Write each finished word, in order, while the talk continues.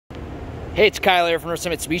Hey, it's Kyle here from North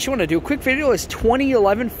Summit Mitsubishi. I want to do a quick video. It's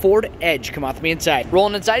 2011 Ford Edge. Come on with me inside.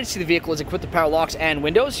 Rolling inside, you see the vehicle is equipped with power locks and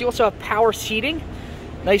windows. You also have power seating.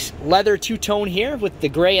 Nice leather two-tone here with the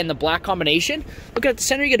gray and the black combination. Looking at the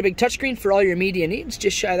center, you get a big touchscreen for all your media needs.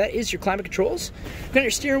 Just shy of that is your climate controls. Looking at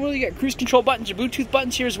your steering wheel, you got cruise control buttons, your Bluetooth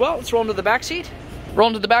buttons here as well. Let's roll into the back seat. Roll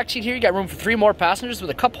into the back seat here, you got room for 3 more passengers with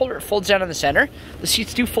a cup holder. It folds down in the center. The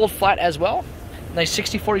seats do fold flat as well. Nice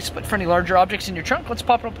 60-40 split for any larger objects in your trunk. Let's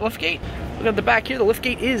pop up the liftgate. Look at the back here. The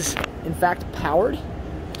liftgate is, in fact, powered.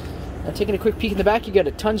 Now, taking a quick peek in the back, you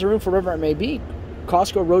got tons of room for wherever it may be.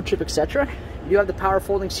 Costco, road trip, etc. You have the power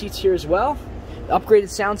folding seats here as well. The upgraded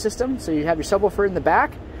sound system, so you have your subwoofer in the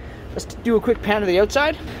back. Let's do a quick pan to the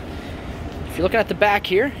outside. If you're looking at the back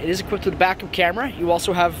here, it is equipped with a backup camera. You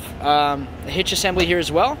also have a hitch assembly here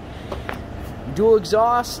as well. Dual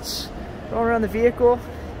exhausts going around the vehicle.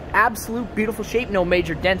 Absolute beautiful shape, no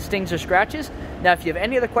major dents, stings, or scratches. Now, if you have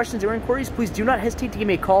any other questions or inquiries, please do not hesitate to give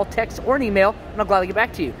me a call, text, or an email, and I'll gladly get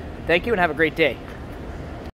back to you. Thank you, and have a great day.